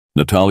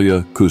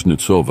Nataliya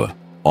Kuznetsova,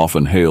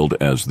 often hailed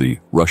as the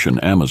Russian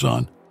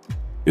Amazon,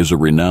 is a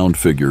renowned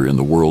figure in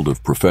the world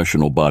of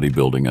professional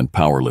bodybuilding and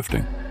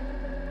powerlifting.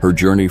 Her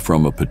journey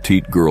from a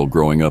petite girl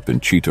growing up in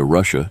Chita,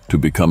 Russia, to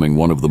becoming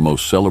one of the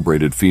most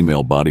celebrated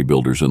female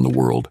bodybuilders in the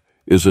world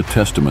is a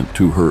testament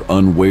to her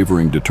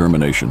unwavering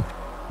determination,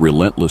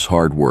 relentless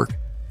hard work,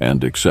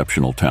 and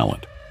exceptional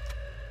talent.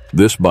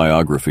 This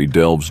biography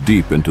delves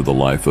deep into the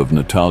life of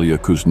Nataliya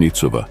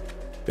Kuznetsova,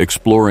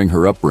 exploring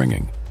her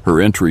upbringing, her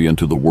entry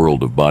into the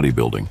world of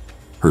bodybuilding,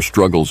 her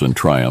struggles and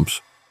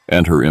triumphs,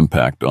 and her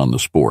impact on the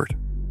sport.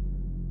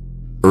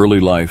 Early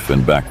life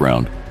and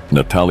background.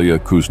 Nataliya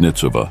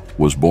Kuznetsova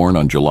was born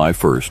on July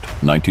 1,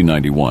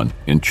 1991,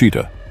 in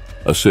Chita,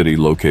 a city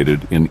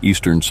located in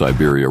eastern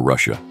Siberia,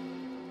 Russia.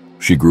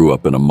 She grew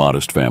up in a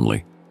modest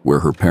family, where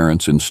her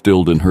parents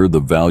instilled in her the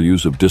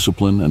values of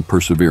discipline and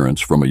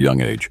perseverance from a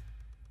young age.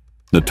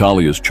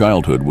 Nataliya's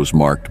childhood was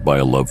marked by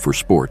a love for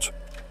sports,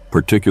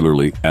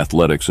 particularly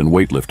athletics and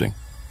weightlifting.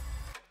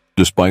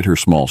 Despite her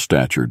small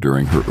stature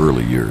during her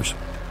early years,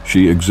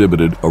 she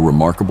exhibited a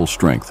remarkable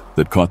strength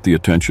that caught the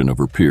attention of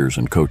her peers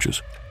and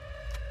coaches.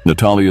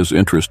 Nataliya's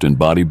interest in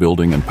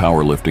bodybuilding and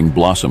powerlifting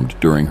blossomed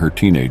during her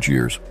teenage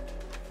years.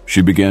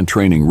 She began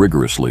training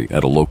rigorously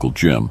at a local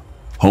gym,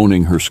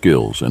 honing her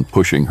skills and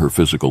pushing her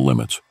physical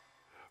limits.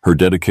 Her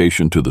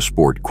dedication to the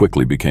sport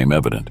quickly became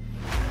evident,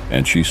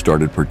 and she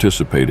started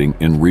participating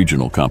in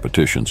regional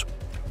competitions,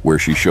 where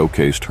she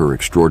showcased her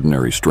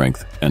extraordinary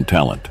strength and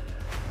talent.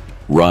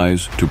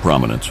 Rise to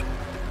prominence.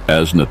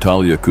 As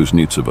Nataliya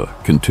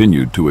Kuznetsova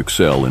continued to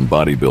excel in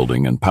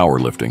bodybuilding and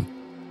powerlifting,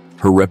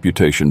 her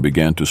reputation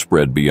began to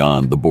spread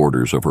beyond the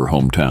borders of her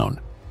hometown.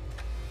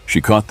 She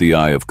caught the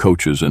eye of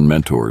coaches and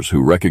mentors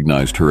who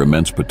recognized her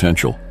immense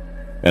potential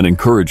and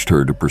encouraged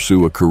her to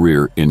pursue a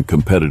career in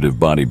competitive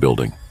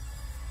bodybuilding.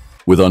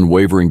 With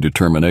unwavering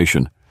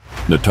determination,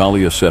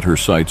 Nataliya set her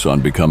sights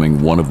on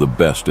becoming one of the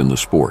best in the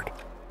sport.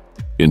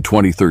 In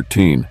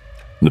 2013,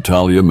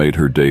 Nataliya made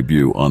her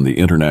debut on the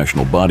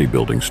international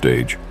bodybuilding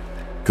stage,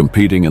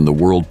 competing in the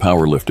World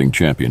Powerlifting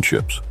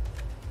Championships.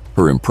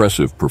 Her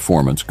impressive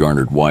performance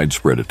garnered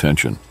widespread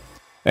attention,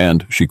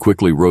 and she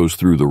quickly rose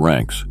through the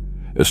ranks,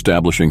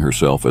 establishing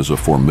herself as a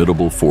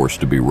formidable force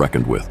to be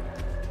reckoned with.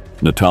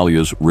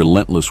 Nataliya's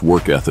relentless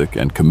work ethic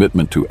and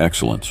commitment to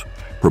excellence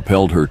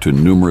propelled her to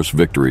numerous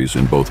victories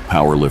in both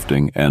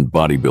powerlifting and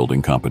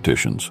bodybuilding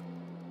competitions.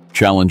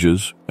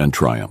 Challenges and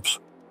triumphs.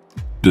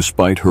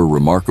 Despite her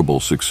remarkable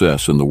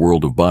success in the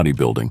world of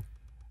bodybuilding,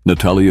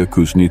 Nataliya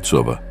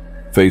Kuznetsova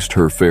faced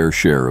her fair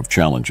share of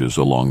challenges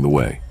along the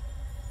way.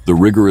 The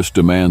rigorous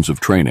demands of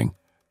training,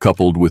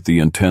 coupled with the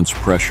intense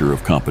pressure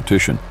of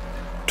competition,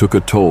 took a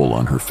toll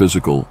on her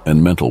physical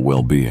and mental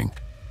well-being.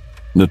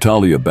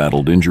 Nataliya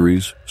battled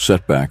injuries,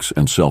 setbacks,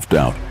 and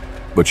self-doubt,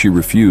 but she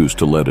refused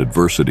to let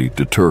adversity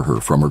deter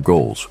her from her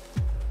goals.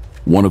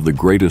 One of the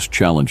greatest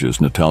challenges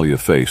Nataliya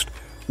faced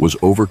was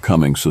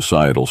overcoming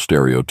societal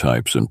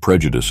stereotypes and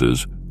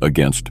prejudices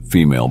against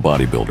female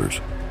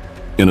bodybuilders.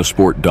 In a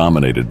sport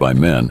dominated by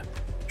men,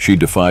 she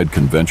defied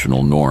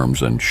conventional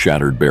norms and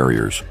shattered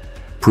barriers,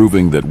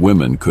 proving that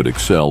women could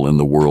excel in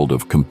the world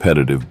of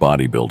competitive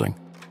bodybuilding.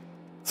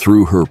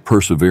 Through her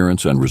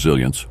perseverance and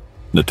resilience,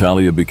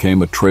 Nataliya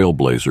became a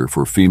trailblazer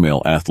for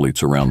female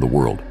athletes around the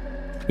world,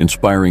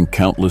 inspiring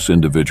countless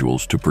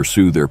individuals to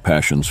pursue their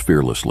passions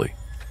fearlessly.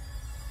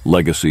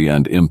 Legacy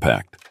and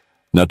impact.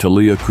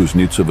 Nataliya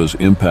Kuznetsova's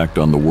impact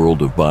on the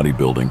world of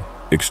bodybuilding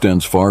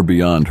extends far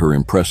beyond her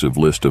impressive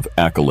list of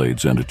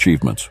accolades and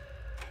achievements.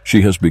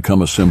 She has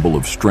become a symbol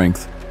of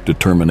strength,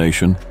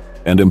 determination,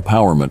 and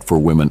empowerment for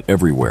women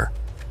everywhere,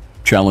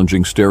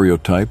 challenging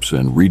stereotypes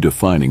and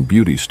redefining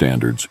beauty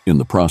standards in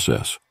the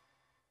process.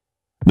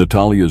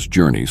 Nataliya's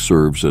journey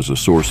serves as a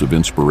source of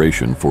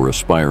inspiration for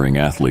aspiring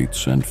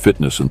athletes and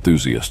fitness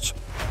enthusiasts,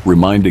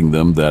 reminding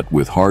them that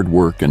with hard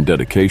work and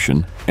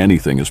dedication,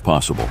 anything is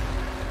possible.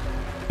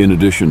 In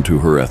addition to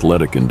her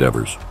athletic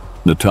endeavors,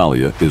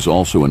 Nataliya is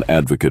also an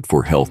advocate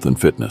for health and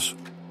fitness,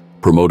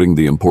 promoting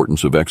the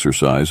importance of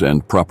exercise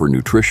and proper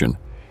nutrition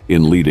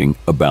in leading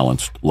a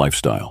balanced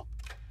lifestyle.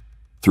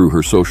 Through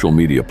her social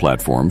media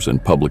platforms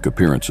and public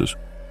appearances,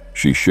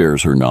 she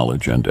shares her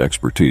knowledge and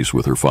expertise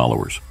with her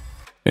followers,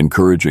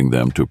 encouraging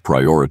them to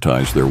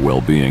prioritize their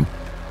well-being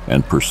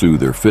and pursue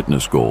their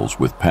fitness goals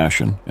with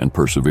passion and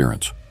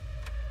perseverance.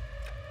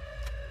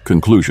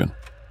 Conclusion.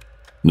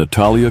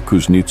 Nataliya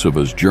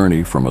Kuznetsova's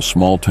journey from a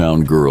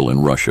small-town girl in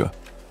Russia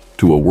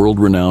to a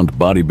world-renowned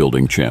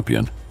bodybuilding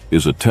champion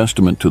is a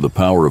testament to the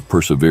power of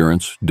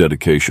perseverance,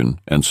 dedication,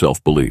 and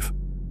self-belief.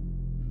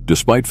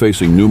 Despite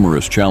facing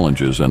numerous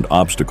challenges and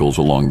obstacles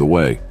along the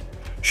way,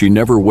 she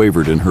never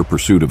wavered in her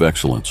pursuit of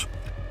excellence,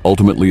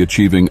 ultimately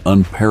achieving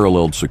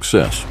unparalleled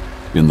success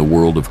in the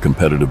world of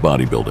competitive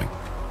bodybuilding.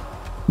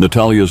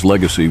 Nataliya's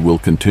legacy will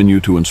continue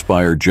to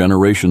inspire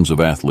generations of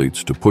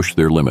athletes to push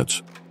their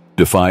limits,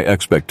 defy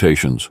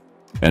expectations,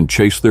 and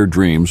chase their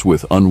dreams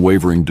with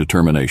unwavering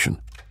determination.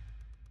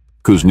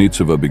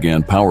 Kuznetsova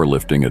began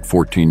powerlifting at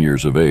 14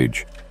 years of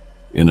age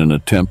in an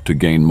attempt to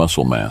gain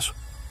muscle mass.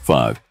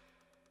 5.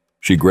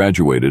 She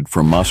graduated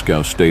from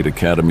Moscow State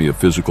Academy of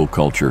Physical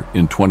Culture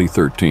in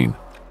 2013.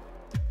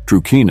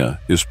 Chita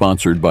is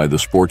sponsored by the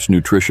sports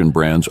nutrition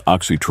brands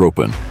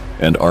Oxytropin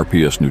and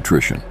RPS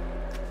Nutrition.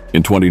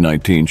 In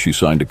 2019, she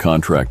signed a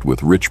contract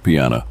with Rich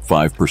Piana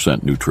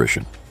 5%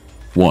 Nutrition.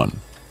 1.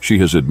 She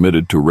has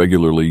admitted to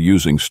regularly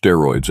using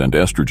steroids and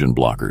estrogen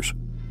blockers.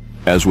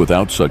 As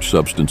without such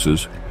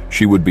substances,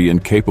 she would be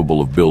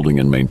incapable of building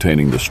and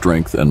maintaining the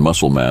strength and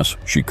muscle mass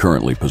she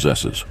currently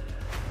possesses.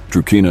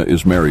 Chita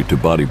is married to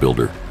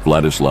bodybuilder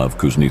Vladislav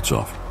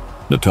Kuznetsov.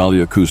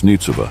 Nataliya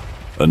Kuznetsova,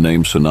 a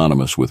name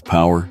synonymous with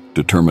power,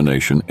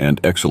 determination, and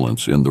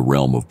excellence in the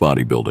realm of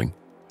bodybuilding,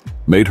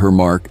 made her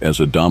mark as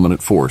a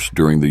dominant force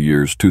during the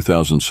years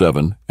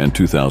 2007 and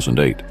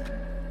 2008.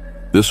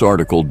 This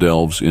article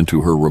delves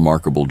into her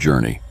remarkable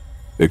journey,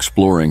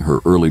 exploring her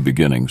early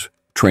beginnings,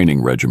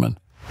 training regimen,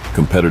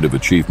 competitive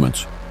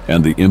achievements,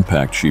 and the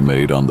impact she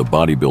made on the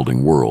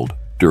bodybuilding world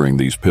during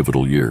these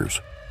pivotal years.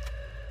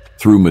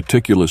 Through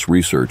meticulous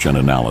research and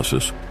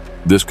analysis,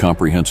 this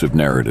comprehensive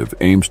narrative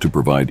aims to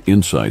provide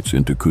insights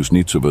into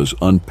Kuznetsova's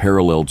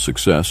unparalleled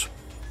success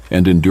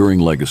and enduring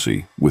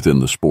legacy within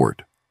the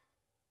sport.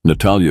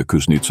 Nataliya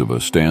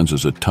Kuznetsova stands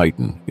as a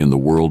titan in the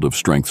world of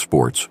strength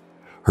sports,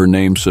 her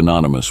name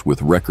synonymous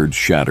with records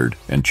shattered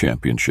and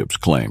championships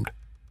claimed.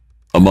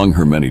 Among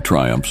her many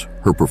triumphs,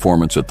 her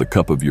performance at the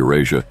Cup of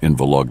Eurasia in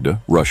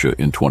Vologda, Russia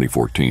in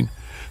 2014,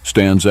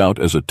 stands out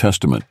as a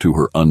testament to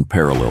her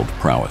unparalleled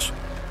prowess.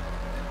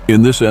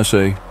 In this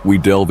essay, we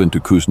delve into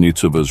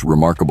Kuznetsova's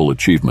remarkable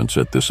achievements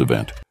at this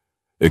event,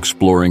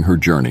 exploring her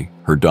journey,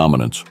 her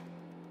dominance,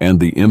 and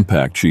the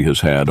impact she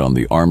has had on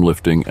the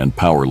armlifting and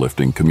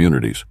powerlifting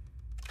communities.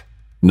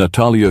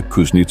 Nataliya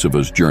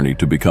Kuznetsova's journey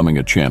to becoming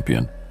a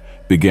champion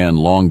began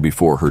long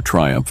before her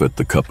triumph at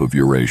the Cup of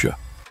Eurasia.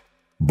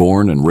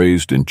 Born and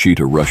raised in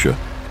Chita, Russia,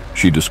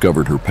 she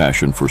discovered her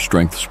passion for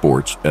strength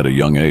sports at a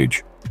young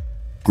age.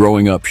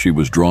 Growing up, she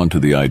was drawn to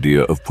the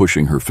idea of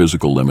pushing her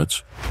physical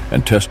limits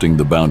and testing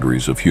the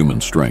boundaries of human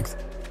strength.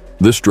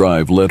 This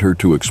drive led her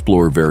to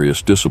explore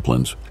various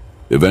disciplines,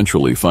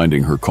 eventually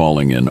finding her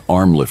calling in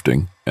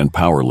armlifting and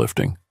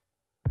powerlifting.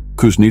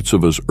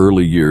 Kuznetsova's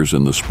early years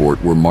in the sport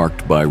were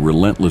marked by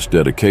relentless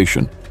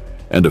dedication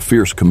and a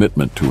fierce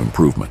commitment to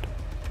improvement.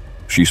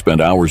 She spent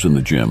hours in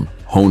the gym,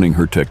 honing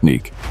her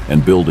technique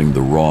and building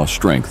the raw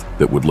strength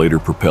that would later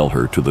propel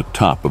her to the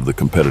top of the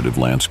competitive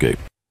landscape.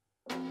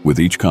 With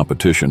each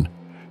competition,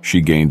 she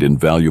gained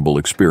invaluable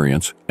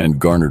experience and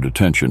garnered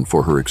attention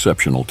for her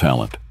exceptional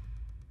talent.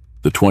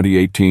 The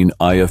 2018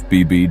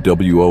 IFBB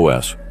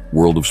WOS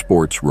World of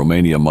Sports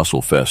Romania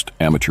Muscle Fest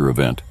amateur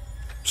event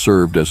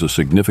served as a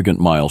significant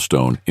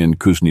milestone in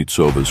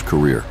Kuznetsova's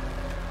career.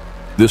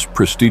 This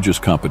prestigious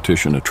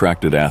competition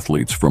attracted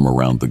athletes from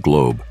around the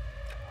globe,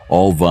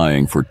 all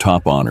vying for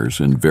top honors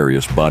in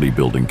various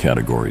bodybuilding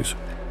categories.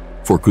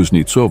 For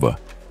Kuznetsova,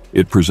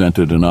 it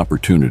presented an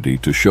opportunity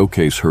to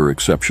showcase her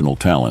exceptional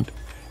talent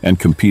and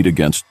compete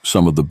against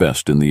some of the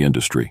best in the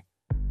industry.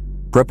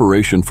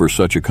 Preparation for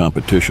such a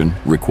competition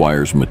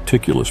requires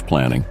meticulous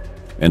planning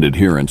and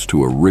adherence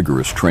to a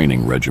rigorous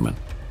training regimen.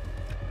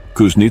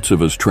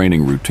 Kuznetsova's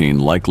training routine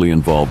likely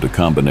involved a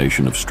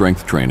combination of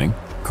strength training,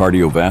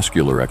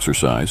 cardiovascular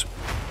exercise,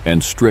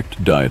 and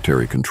strict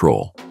dietary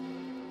control.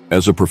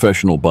 As a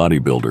professional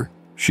bodybuilder,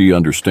 she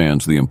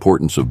understands the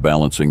importance of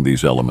balancing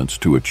these elements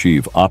to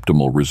achieve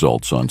optimal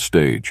results on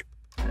stage.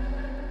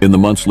 In the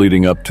months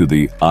leading up to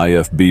the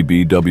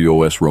IFBB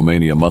WOS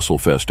Romania Muscle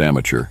Fest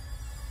Amateur,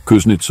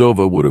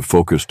 Kuznetsova would have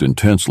focused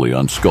intensely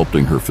on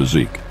sculpting her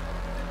physique,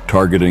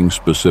 targeting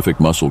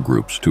specific muscle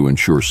groups to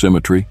ensure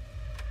symmetry,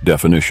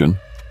 definition,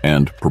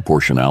 and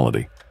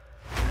proportionality.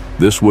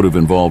 This would have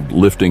involved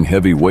lifting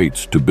heavy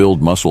weights to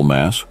build muscle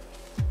mass,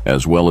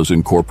 as well as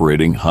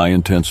incorporating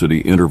high-intensity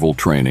interval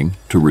training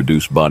to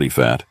reduce body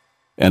fat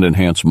and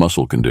enhance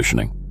muscle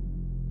conditioning.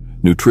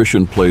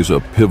 Nutrition plays a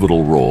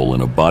pivotal role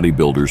in a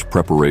bodybuilder's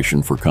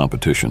preparation for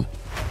competition.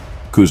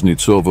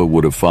 Kuznetsova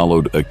would have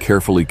followed a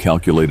carefully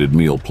calculated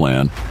meal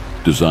plan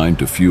designed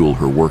to fuel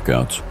her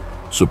workouts,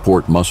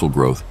 support muscle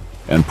growth,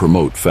 and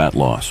promote fat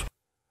loss.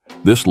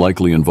 This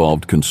likely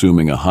involved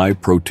consuming a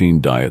high-protein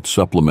diet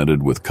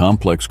supplemented with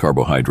complex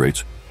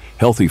carbohydrates,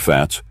 healthy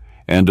fats,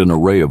 and an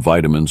array of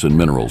vitamins and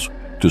minerals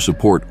to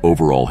support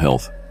overall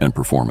health and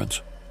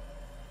performance.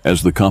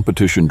 As the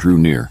competition drew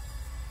near,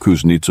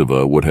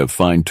 Kuznetsova would have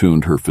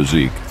fine-tuned her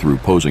physique through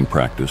posing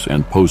practice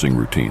and posing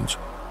routines.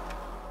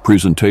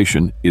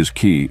 Presentation is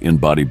key in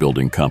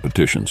bodybuilding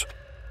competitions,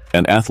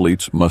 and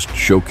athletes must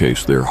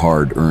showcase their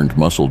hard-earned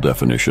muscle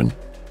definition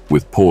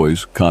with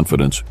poise,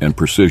 confidence, and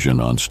precision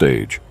on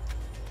stage.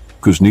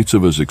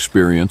 Kuznetsova's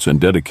experience and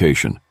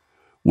dedication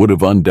would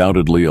have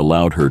undoubtedly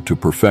allowed her to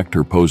perfect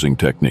her posing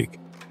technique,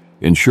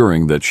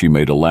 ensuring that she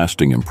made a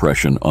lasting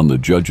impression on the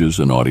judges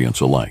and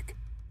audience alike.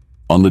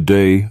 On the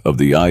day of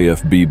the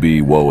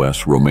IFBB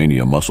WOS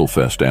Romania Muscle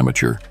Fest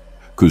Amateur,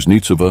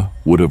 Kuznetsova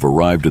would have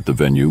arrived at the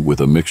venue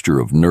with a mixture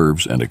of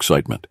nerves and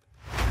excitement.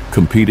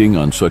 Competing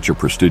on such a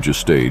prestigious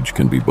stage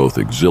can be both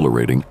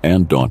exhilarating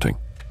and daunting.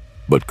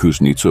 but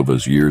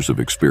Kuznetsova's years of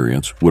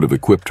experience would have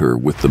equipped her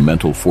with the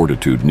mental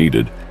fortitude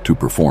needed to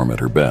perform at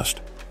her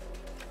best.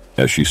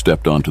 As she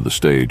stepped onto the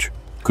stage,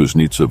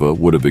 Kuznetsova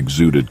would have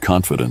exuded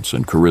confidence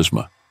and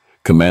charisma,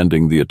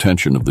 commanding the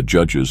attention of the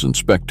judges and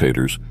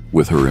spectators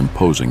with her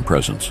imposing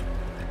presence.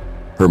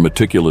 Her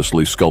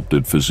meticulously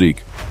sculpted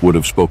physique would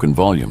have spoken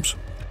volumes,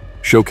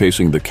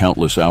 showcasing the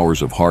countless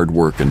hours of hard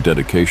work and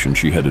dedication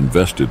she had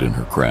invested in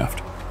her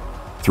craft.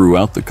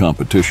 Throughout the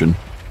competition,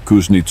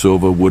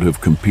 Kuznetsova would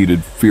have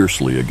competed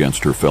fiercely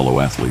against her fellow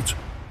athletes,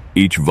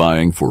 each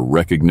vying for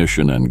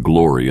recognition and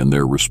glory in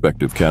their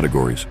respective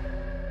categories.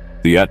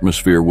 The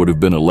atmosphere would have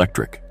been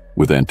electric,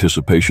 with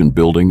anticipation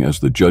building as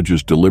the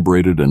judges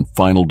deliberated and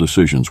final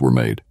decisions were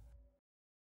made.